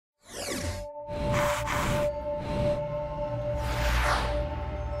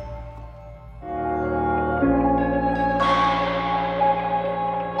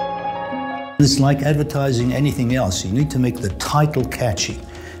It's like advertising anything else. You need to make the title catchy.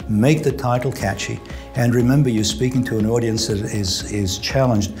 Make the title catchy. And remember, you're speaking to an audience that is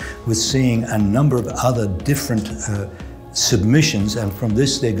challenged with seeing a number of other different submissions, and from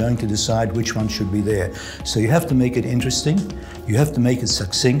this they're going to decide which one should be there. So you have to make it interesting, you have to make it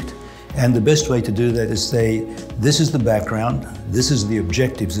succinct, and the best way to do that is say, this is the background, this is the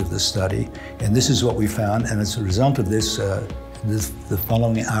objectives of the study, and this is what we found, and as a result of this, the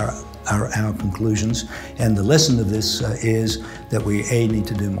following are our conclusions. And the lesson of this is that we need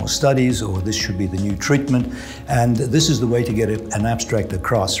to do more studies, or this should be the new treatment. And this is the way to get an abstract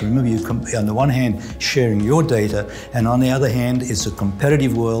across. Remember, you on the one hand sharing your data, and on the other hand it's a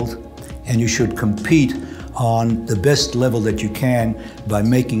competitive world, and you should compete on the best level that you can by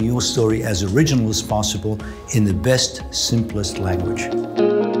making your story as original as possible in the best, simplest language.